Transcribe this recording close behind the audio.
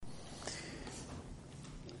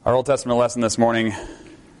Our Old Testament lesson this morning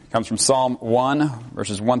comes from Psalm 1,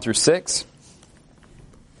 verses 1 through 6.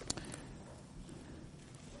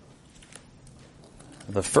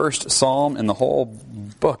 The first psalm in the whole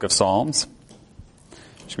book of Psalms.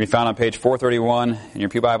 It should be found on page 431 in your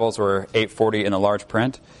pew Bibles or 840 in the large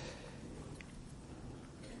print.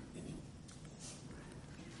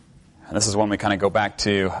 And this is one we kind of go back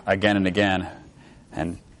to again and again,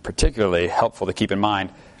 and particularly helpful to keep in mind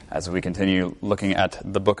as we continue looking at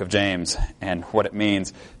the book of James and what it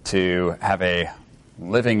means to have a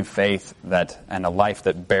living faith and a life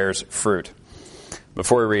that bears fruit.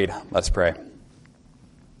 Before we read, let's pray.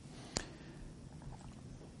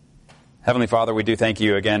 Heavenly Father, we do thank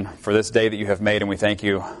you again for this day that you have made, and we thank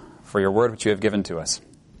you for your word which you have given to us.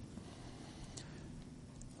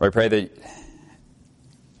 We pray that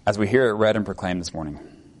as we hear it read and proclaimed this morning,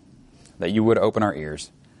 that you would open our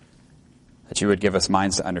ears, that you would give us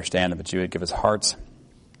minds to understand, that you would give us hearts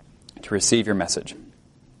to receive your message.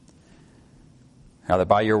 Now that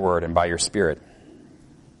by your word and by your spirit,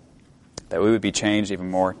 that we would be changed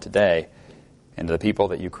even more today into the people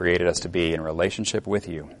that you created us to be in relationship with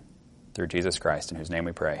you through Jesus Christ, in whose name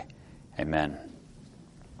we pray. Amen.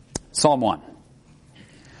 Psalm 1.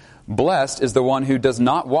 Blessed is the one who does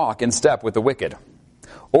not walk in step with the wicked,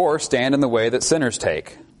 or stand in the way that sinners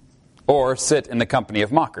take, or sit in the company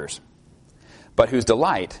of mockers, but whose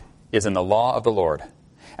delight is in the law of the Lord,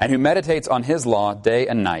 and who meditates on his law day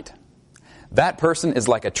and night. That person is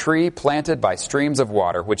like a tree planted by streams of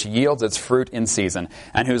water, which yields its fruit in season,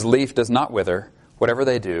 and whose leaf does not wither. Whatever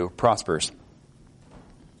they do prospers.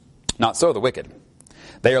 Not so the wicked.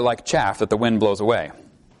 They are like chaff that the wind blows away.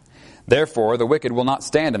 Therefore the wicked will not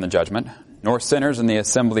stand in the judgment, nor sinners in the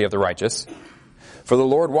assembly of the righteous. For the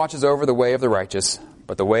Lord watches over the way of the righteous,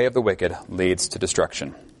 but the way of the wicked leads to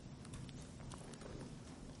destruction.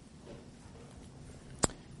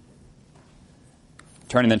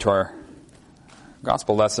 Turning into our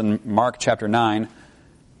gospel lesson, Mark chapter 9,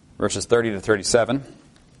 verses 30 to 37. It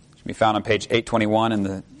should be found on page 821 in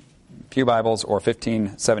the pew Bibles or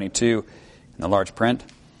 1572 in the large print.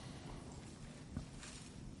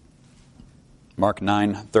 Mark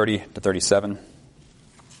 9, 30 to 37.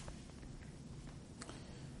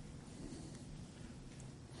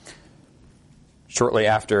 Shortly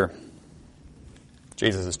after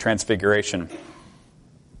Jesus' transfiguration,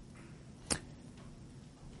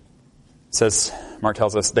 says, Mark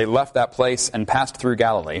tells us, they left that place and passed through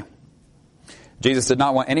Galilee. Jesus did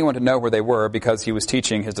not want anyone to know where they were because he was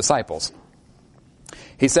teaching his disciples.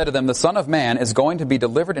 He said to them, the Son of Man is going to be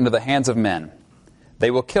delivered into the hands of men. They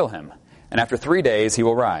will kill him, and after 3 days he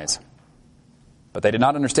will rise. But they did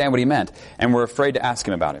not understand what he meant and were afraid to ask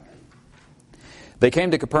him about it. They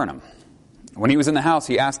came to Capernaum. When he was in the house,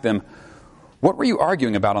 he asked them, what were you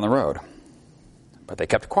arguing about on the road? But they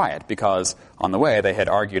kept quiet because on the way they had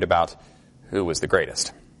argued about who was the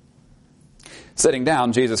greatest. Sitting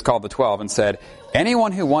down, Jesus called the 12 and said,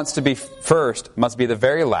 anyone who wants to be first must be the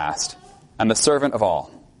very last and the servant of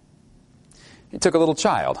all. He took a little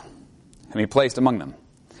child, whom he placed among them.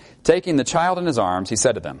 Taking the child in his arms, he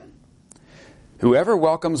said to them, whoever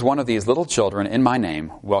welcomes one of these little children in my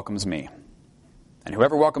name welcomes me. And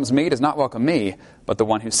whoever welcomes me does not welcome me, but the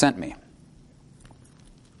one who sent me.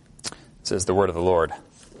 This is the word of the Lord.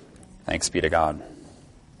 Thanks be to God.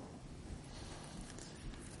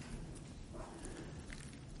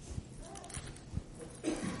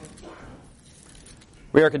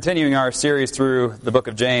 We are continuing our series through the book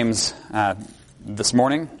of James this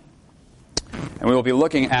morning. And we will be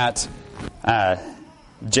looking at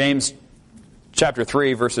James chapter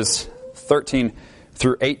 3, verses 13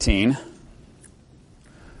 through 18.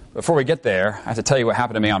 Before we get there, I have to tell you what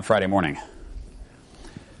happened to me on Friday morning.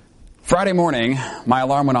 Friday morning, my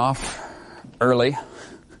alarm went off early,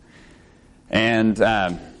 and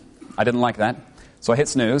I didn't like that. So I hit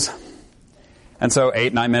snooze. And so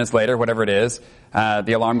 8-9 minutes later, whatever it is,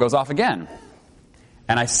 the alarm goes off again.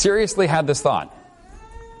 And I seriously had this thought.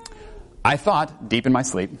 I thought, deep in my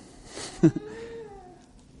sleep,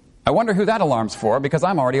 I wonder who that alarm's for, because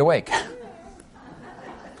I'm already awake.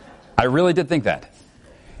 I really did think that.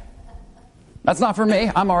 That's not for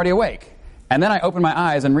me. I'm already awake. And then I opened my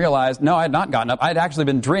eyes and realized, no, I had not gotten up. I had actually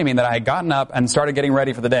been dreaming that I had gotten up and started getting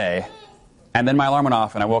ready for the day. And then my alarm went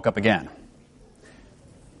off and I woke up again.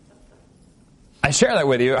 I share that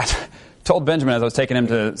with you. I told Benjamin as I was taking him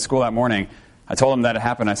to school that morning, I told him that it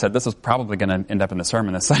happened. I said, this is probably going to end up in the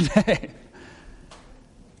sermon this Sunday.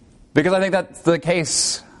 Because I think that's the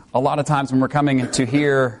case a lot of times when we're coming to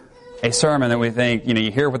hear a sermon that we think,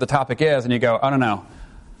 you hear what the topic is and you go, oh, no.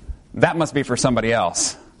 That must be for somebody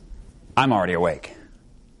else. I'm already awake.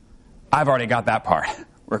 I've already got that part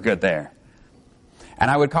we're good there. And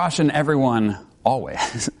I would caution everyone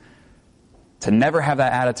always to never have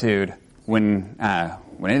that attitude when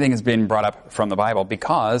anything is being brought up from the Bible,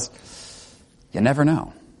 because you never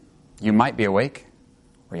know. You might be awake,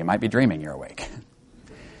 or you might be dreaming you're awake.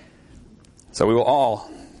 So we will all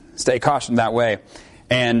stay cautioned that way.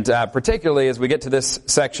 And particularly as we get to this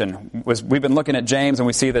section, we've been looking at James, and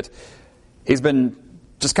we see that he's been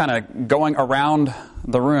just kind of going around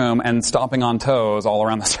the room and stomping on toes all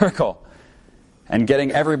around the circle and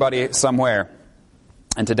getting everybody somewhere.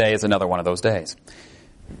 And today is another one of those days.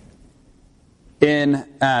 In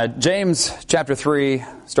James chapter 3,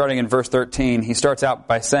 starting in verse 13, he starts out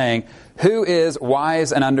by saying, "Who is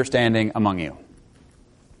wise and understanding among you?"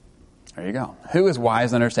 There you go. Who is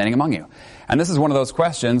wise and understanding among you? And this is one of those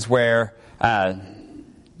questions where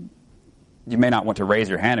you may not want to raise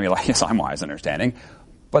your hand and be like, yes, I'm wise and understanding.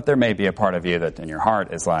 But there may be a part of you that in your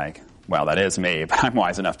heart is like, well, that is me, but I'm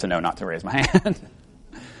wise enough to know not to raise my hand.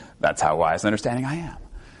 That's how wise and understanding I am.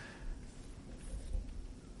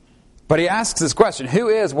 But he asks this question, who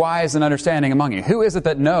is wise and understanding among you? Who is it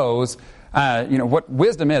that knows, what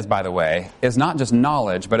wisdom is, by the way, is not just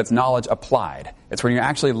knowledge, but it's knowledge applied. It's when you're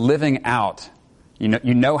actually living out, you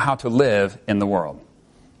know how to live in the world.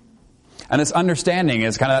 And this understanding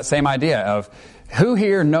is kind of that same idea of who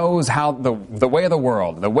here knows how the way of the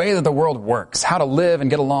world, the way that the world works, how to live and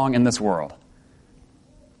get along in this world.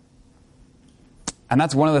 And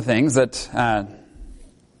that's one of the things that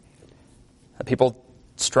people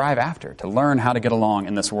strive after, to learn how to get along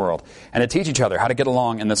in this world and to teach each other how to get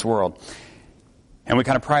along in this world. And we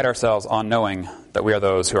kind of pride ourselves on knowing that we are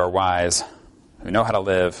those who are wise, who know how to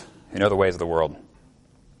live, who know the ways of the world.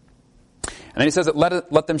 And then he says that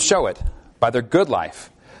let them show it by their good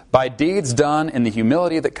life, by deeds done in the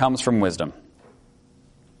humility that comes from wisdom.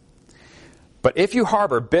 But if you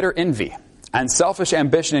harbor bitter envy and selfish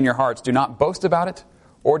ambition in your hearts, do not boast about it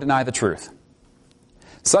or deny the truth.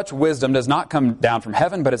 Such wisdom does not come down from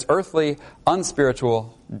heaven, but is earthly,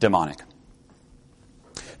 unspiritual, demonic.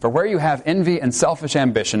 For where you have envy and selfish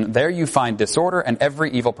ambition, there you find disorder and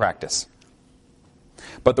every evil practice.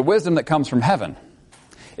 But the wisdom that comes from heaven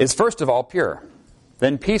is first of all pure,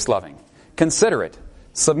 then peace-loving, considerate,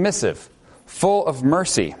 submissive, full of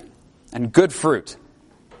mercy and good fruit,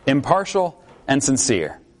 impartial and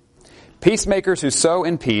sincere. Peacemakers who sow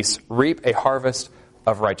in peace reap a harvest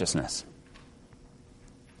of righteousness.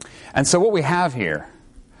 And so what we have here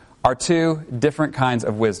are two different kinds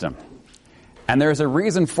of wisdom. And there's a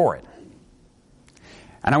reason for it.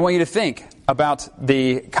 And I want you to think about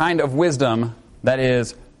the kind of wisdom that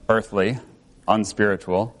is earthly,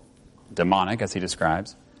 unspiritual, demonic, as he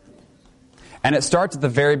describes. And it starts at the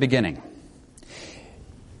very beginning.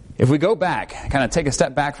 If we go back, kind of take a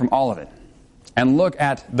step back from all of it, and look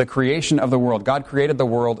at the creation of the world. God created the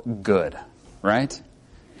world good, right?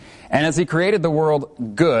 And as he created the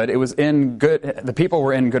world good, it was in good. The people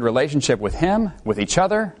were in good relationship with him, with each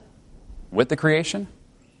other, with the creation,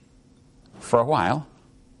 for a while,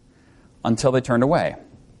 until they turned away.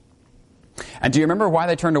 And do you remember why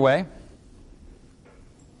they turned away?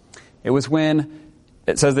 It was when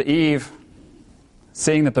it says that Eve,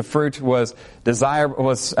 seeing that the fruit was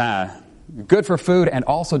good for food and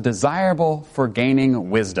also desirable for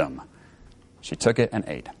gaining wisdom, she took it and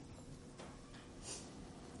ate.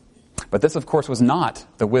 But this, of course, was not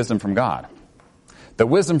the wisdom from God. The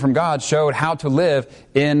wisdom from God showed how to live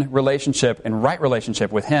in right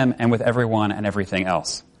relationship with him and with everyone and everything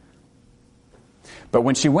else. But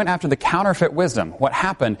when she went after the counterfeit wisdom, what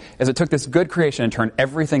happened is it took this good creation and turned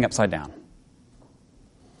everything upside down.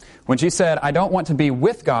 When she said, I don't want to be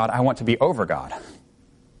with God, I want to be over God.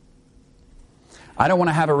 I don't want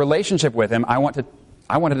to have a relationship with him, I want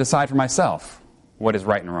to decide for myself what is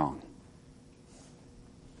right and wrong.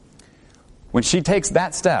 When she takes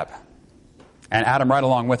that step, and Adam right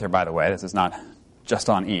along with her, by the way, this is not just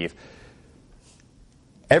on Eve,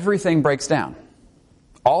 everything breaks down.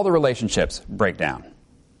 All the relationships break down.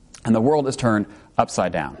 And the world is turned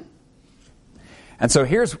upside down. And so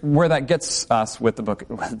here's where that gets us with the book,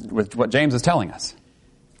 with what James is telling us.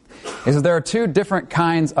 Is that there are two different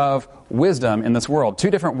kinds of wisdom in this world,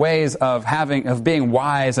 two different ways of being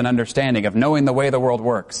wise and understanding, of knowing the way the world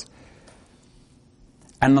works.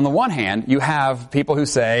 And on the one hand, you have people who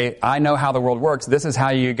say, I know how the world works. This is how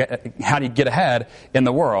you get ahead in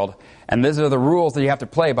the world. And these are the rules that you have to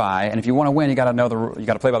play by. And if you want to win, you got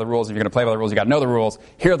to play by the rules. If you're going to play by the rules, you got to know the rules.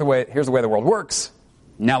 Here's the way the world works.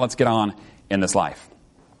 Now let's get on in this life.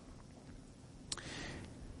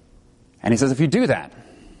 And he says, if you do that,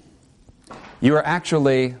 you are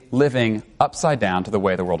actually living upside down to the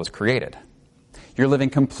way the world was created. You're living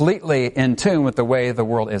completely in tune with the way the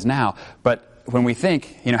world is now. But when we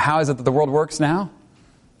think, how is it that the world works now?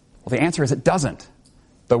 Well, the answer is it doesn't.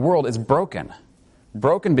 The world is broken.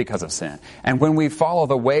 Broken because of sin. And when we follow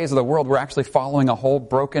the ways of the world, we're actually following a whole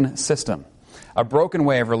broken system. A broken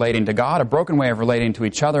way of relating to God, a broken way of relating to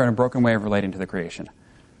each other, and a broken way of relating to the creation.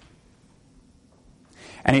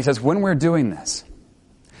 And he says, when we're doing this,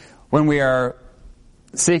 when we are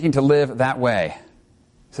seeking to live that way,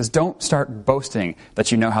 he says, don't start boasting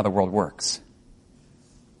that you know how the world works.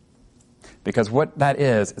 Because what that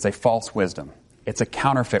is a false wisdom. It's a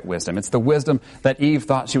counterfeit wisdom. It's the wisdom that Eve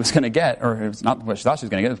thought she was going to get, or it's not what she thought she was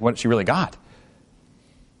going to get, it's what she really got.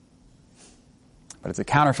 But it's a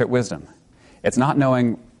counterfeit wisdom. It's not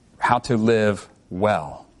knowing how to live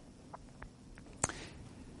well.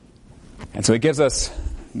 And so he gives us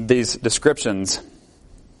these descriptions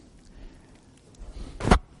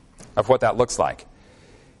of what that looks like.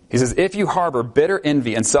 He says, if you harbor bitter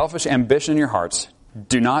envy and selfish ambition in your hearts,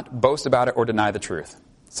 do not boast about it or deny the truth.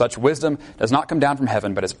 Such wisdom does not come down from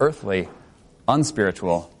heaven, but is earthly,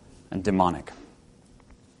 unspiritual, and demonic.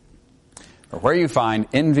 For where you have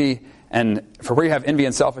envy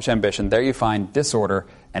and selfish ambition, there you find disorder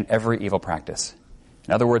and every evil practice.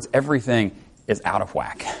 In other words, everything is out of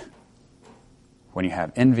whack when you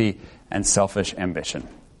have envy and selfish ambition.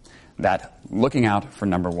 That looking out for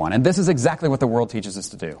number one. And this is exactly what the world teaches us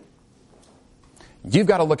to do. You've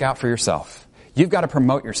got to look out for yourself. You've got to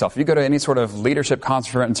promote yourself. If you go to any sort of leadership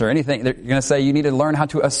conference or anything, they're going to say you need to learn how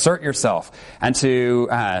to assert yourself and to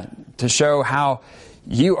show how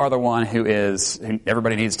you are the one who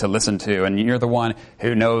everybody needs to listen to, and you're the one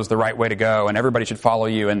who knows the right way to go, and everybody should follow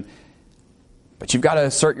you. But you've got to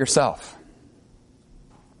assert yourself.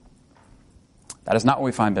 That is not what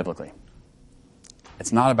we find biblically.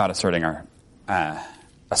 It's not about asserting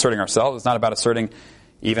ourselves. It's not about asserting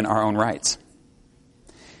even our own rights.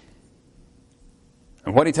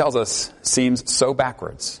 And what he tells us seems so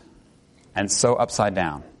backwards and so upside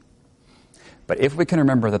down. But if we can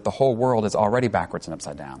remember that the whole world is already backwards and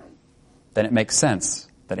upside down, then it makes sense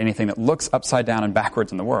that anything that looks upside down and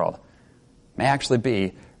backwards in the world may actually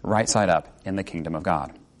be right side up in the kingdom of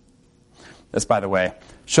God. This, by the way,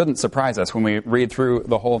 shouldn't surprise us when we read through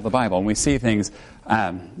the whole of the Bible and we see things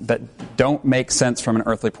that don't make sense from an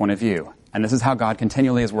earthly point of view. And this is how God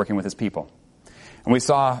continually is working with his people. And we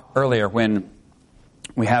saw earlier when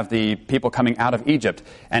we have the people coming out of Egypt,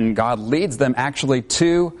 and God leads them actually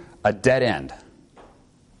to a dead end. And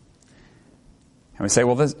we say,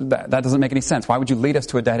 well, that doesn't make any sense. Why would you lead us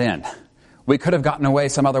to a dead end? We could have gotten away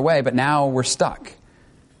some other way, but now we're stuck.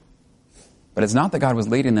 But it's not that God was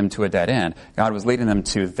leading them to a dead end. God was leading them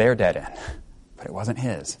to their dead end. But it wasn't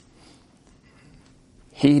his.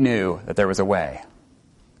 He knew that there was a way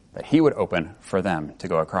that he would open for them to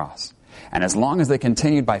go across. And as long as they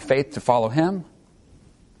continued by faith to follow him,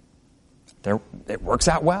 it works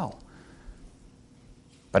out well.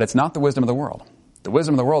 But it's not the wisdom of the world. The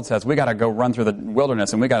wisdom of the world says we got to go run through the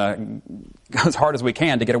wilderness and we got to go as hard as we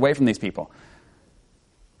can to get away from these people.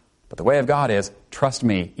 But the way of God is, trust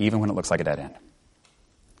me even when it looks like a dead end.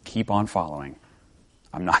 Keep on following.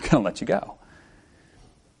 I'm not going to let you go.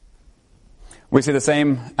 We see the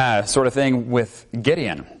same sort of thing with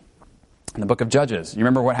Gideon in the book of Judges. You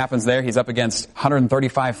remember what happens there? He's up against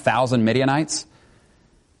 135,000 Midianites.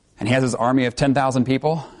 And he has his army of 10,000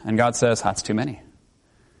 people. And God says, that's too many.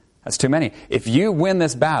 That's too many. If you win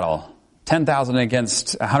this battle, 10,000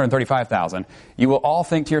 against 135,000, you will all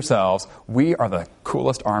think to yourselves, we are the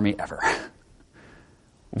coolest army ever.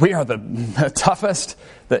 We are the toughest.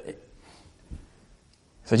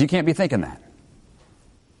 So you can't be thinking that.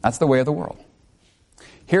 That's the way of the world.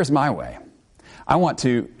 Here's my way. I want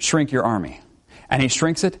to shrink your army. And he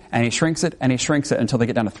shrinks it, and he shrinks it, and he shrinks it until they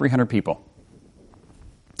get down to 300 people.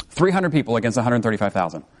 300 people against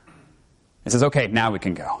 135,000. He says, okay, now we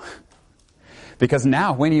can go. Because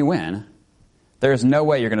now when you win, there's no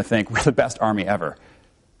way you're going to think we're the best army ever.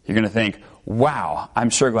 You're going to think, wow, I'm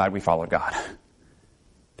sure glad we followed God.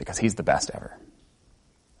 Because he's the best ever.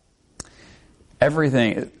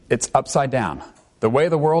 Everything, it's upside down. The way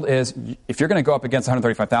the world is, if you're going to go up against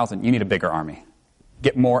 135,000, you need a bigger army.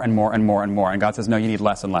 Get more and more and more and more. And God says, no, you need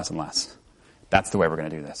less and less and less. That's the way we're going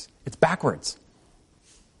to do this. It's backwards.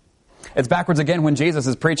 It's backwards again when Jesus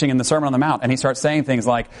is preaching in the Sermon on the Mount and he starts saying things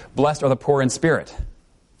like, blessed are the poor in spirit,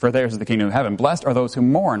 for theirs is the kingdom of heaven. Blessed are those who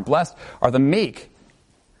mourn. Blessed are the meek.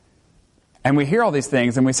 And we hear all these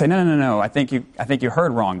things and we say, no. I think you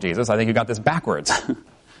heard wrong, Jesus. I think you got this backwards.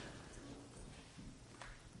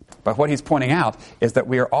 But what he's pointing out is that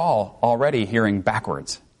we are all already hearing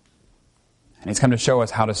backwards. And he's come to show us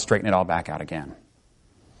how to straighten it all back out again.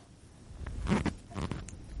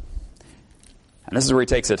 And this is where he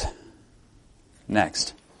takes it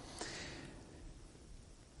next.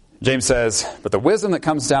 James says, but the wisdom that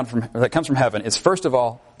comes from heaven is first of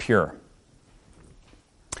all pure,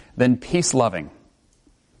 then peace-loving,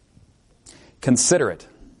 considerate,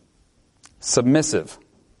 submissive,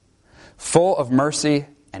 full of mercy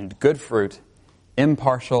and good fruit,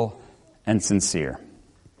 impartial and sincere.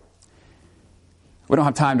 We don't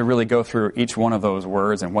have time to really go through each one of those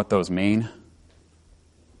words and what those mean,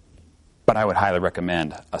 but I would highly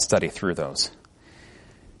recommend a study through those.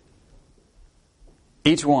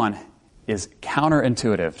 Each one is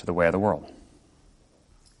counterintuitive to the way of the world.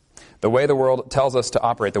 The way the world tells us to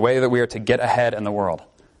operate, the way that we are to get ahead in the world.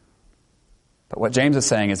 But what James is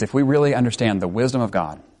saying is if we really understand the wisdom of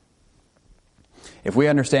God, if we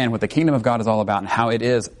understand what the kingdom of God is all about and how it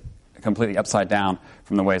is completely upside down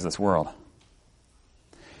from the ways of this world,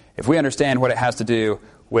 if we understand what it has to do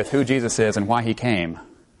with who Jesus is and why he came,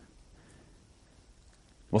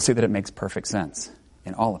 we'll see that it makes perfect sense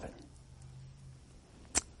in all of it.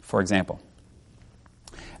 For example,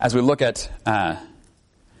 as we look at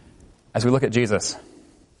Jesus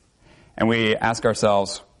and we ask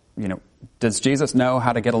ourselves, does Jesus know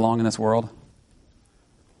how to get along in this world?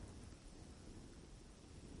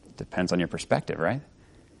 Depends on your perspective, right?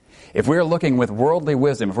 If we're looking with worldly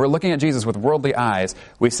wisdom, if we're looking at Jesus with worldly eyes,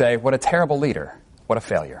 we say, what a terrible leader, what a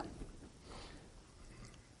failure.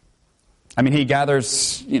 I mean, he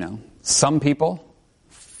gathers, some people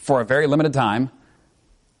for a very limited time,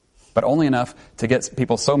 but only enough to get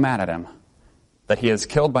people so mad at him that he is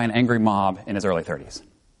killed by an angry mob in his early 30s.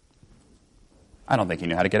 I don't think he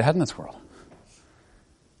knew how to get ahead in this world.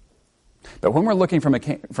 But when we're looking from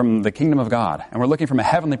the kingdom of God, and we're looking from a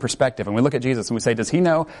heavenly perspective, and we look at Jesus and we say, does he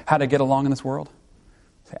know how to get along in this world?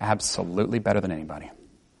 Say, absolutely better than anybody.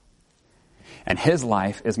 And his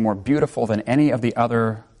life is more beautiful than any of the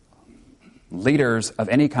other leaders of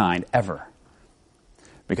any kind ever.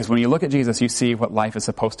 Because when you look at Jesus, you see what life is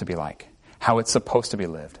supposed to be like, how it's supposed to be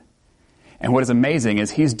lived. And what is amazing is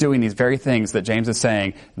he's doing these very things that James is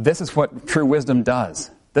saying, this is what true wisdom does.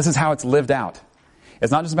 This is how it's lived out.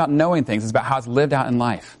 It's not just about knowing things, it's about how it's lived out in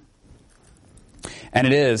life. And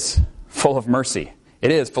it is full of mercy. It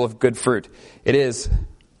is full of good fruit. It is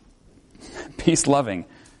peace-loving,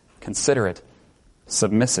 considerate,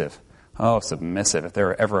 submissive. Oh, submissive. If there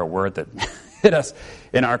were ever a word that hit us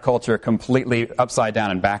in our culture completely upside down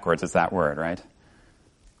and backwards, it's that word, right?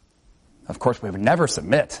 Of course, we would never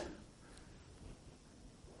submit.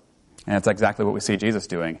 And it's exactly what we see Jesus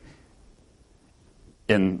doing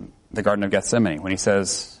in the Garden of Gethsemane when he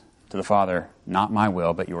says to the Father, not my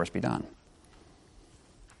will, but yours be done.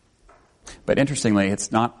 But interestingly,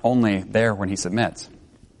 it's not only there when he submits,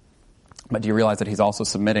 but do you realize that he's also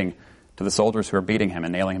submitting to the soldiers who are beating him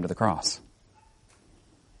and nailing him to the cross?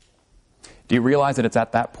 Do you realize that it's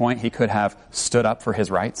at that point he could have stood up for his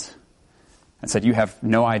rights and said, you have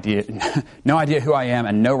no idea who I am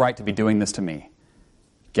and no right to be doing this to me.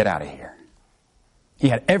 Get out of here. He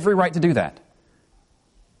had every right to do that.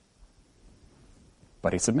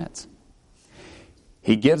 But he submits.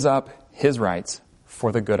 He gives up his rights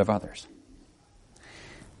for the good of others.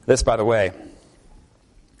 This, by the way,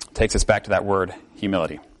 takes us back to that word,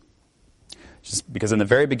 humility. Just because in the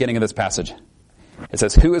very beginning of this passage, it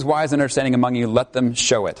says, who is wise and understanding among you? Let them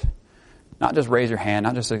show it. Not just raise your hand,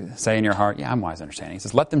 not just say in your heart, yeah, I'm wise and understanding. He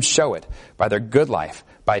says, let them show it by their good life,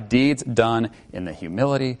 by deeds done in the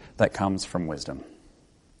humility that comes from wisdom.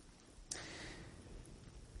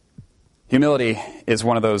 Humility is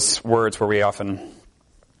one of those words where we often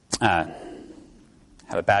have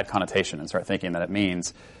a bad connotation and start thinking that it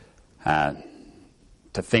means to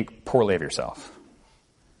think poorly of yourself.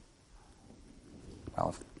 Well,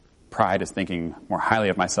 if pride is thinking more highly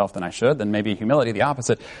of myself than I should, then maybe humility, the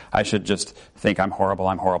opposite. I should just think I'm horrible,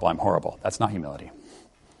 I'm horrible, I'm horrible. That's not humility.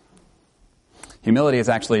 Humility is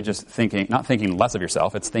actually just not thinking less of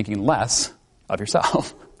yourself, it's thinking less of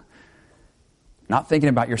yourself. Not thinking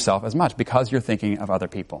about yourself as much because you're thinking of other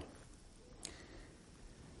people.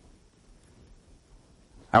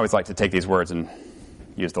 I always like to take these words and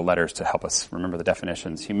use the letters to help us remember the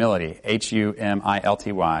definitions. Humility,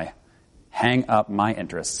 Humilty, hang up my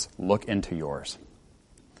interests, look into yours.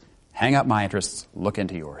 Hang up my interests, look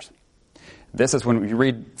into yours. This is when you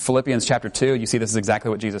read Philippians chapter 2, you see this is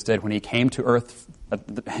exactly what Jesus did when he came to earth.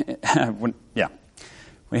 When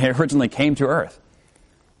he originally came to earth.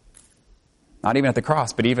 Not even at the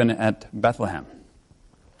cross, but even at Bethlehem.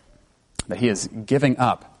 That he is giving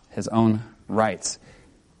up his own rights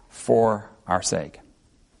for our sake.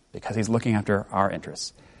 Because he's looking after our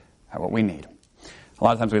interests, at what we need. A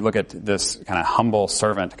lot of times we look at this kind of humble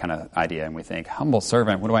servant kind of idea and we think, humble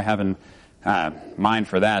servant, what do I have in mind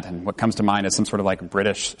for that, and what comes to mind is some sort of like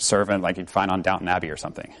British servant like you'd find on Downton Abbey or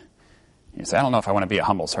something. You say, I don't know if I want to be a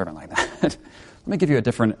humble servant like that. Let me give you a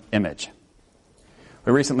different image.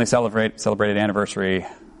 We recently celebrated anniversary,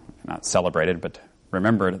 not celebrated, but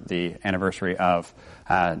remembered the anniversary of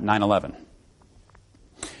 9/11.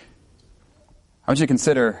 I want you to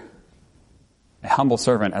consider a humble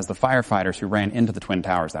servant as the firefighters who ran into the Twin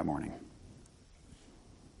Towers that morning.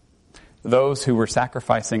 Those who were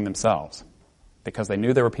sacrificing themselves because they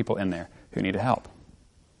knew there were people in there who needed help.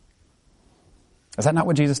 Is that not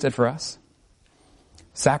what Jesus did for us?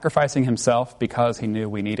 Sacrificing himself because he knew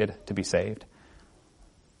we needed to be saved.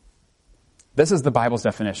 This is the Bible's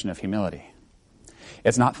definition of humility.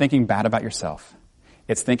 It's not thinking bad about yourself.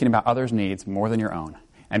 It's thinking about others' needs more than your own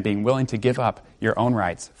and being willing to give up your own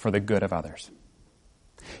rights for the good of others.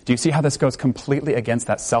 Do you see how this goes completely against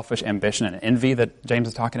that selfish ambition and envy that James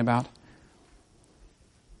is talking about?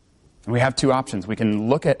 And we have two options. We can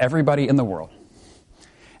look at everybody in the world,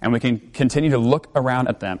 and we can continue to look around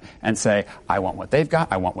at them and say, I want what they've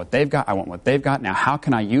got, I want what they've got, I want what they've got. Now, how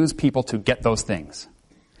can I use people to get those things?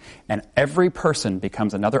 And every person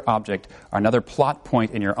becomes another object or another plot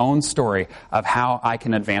point in your own story of how I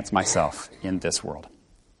can advance myself in this world.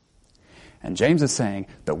 And James is saying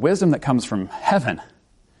the wisdom that comes from heaven,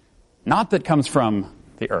 not that comes from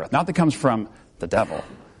the earth, not that comes from the devil,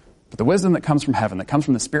 but the wisdom that comes from heaven, that comes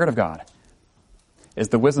from the Spirit of God, is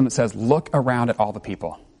the wisdom that says, look around at all the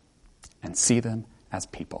people and see them as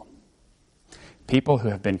people. People who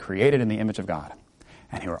have been created in the image of God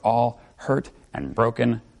and who are all hurt and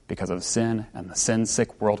broken because of sin and the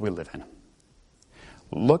sin-sick world we live in.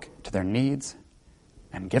 Look to their needs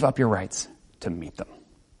and give up your rights to meet them.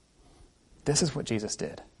 This is what Jesus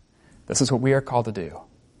did. This is what we are called to do.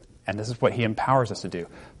 And this is what he empowers us to do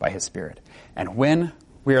by his Spirit. And when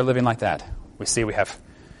we are living like that, we see we have,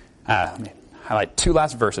 let me highlight two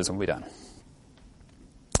last verses and we'll be done.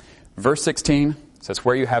 Verse 16 says,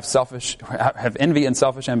 where you have envy and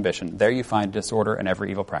selfish ambition, there you find disorder and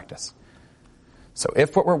every evil practice. So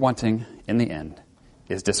if what we're wanting in the end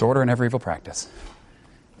is disorder and every evil practice,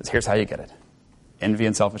 here's how you get it. Envy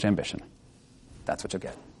and selfish ambition. That's what you'll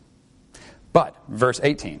get. But, verse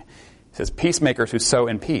 18, says, peacemakers who sow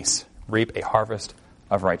in peace reap a harvest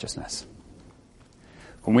of righteousness.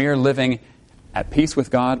 When we are living at peace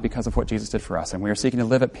with God because of what Jesus did for us, and we are seeking to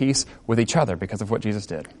live at peace with each other because of what Jesus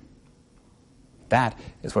did, that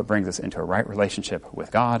is what brings us into a right relationship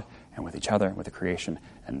with God and with each other and with the creation.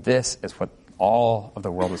 And this is what all of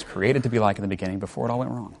the world was created to be like in the beginning before it all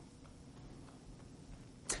went wrong.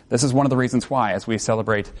 This is one of the reasons why, as we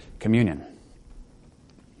celebrate communion,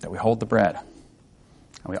 that we hold the bread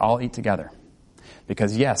and we all eat together.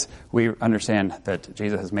 Because yes, we understand that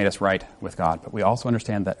Jesus has made us right with God, but we also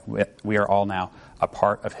understand that we are all now a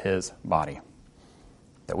part of his body.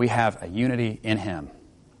 That we have a unity in him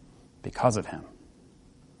because of him.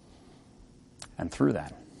 And through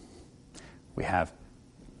that, we have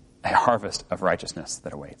a harvest of righteousness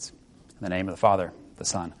that awaits. In the name of the Father, the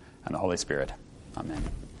Son, and the Holy Spirit. Amen.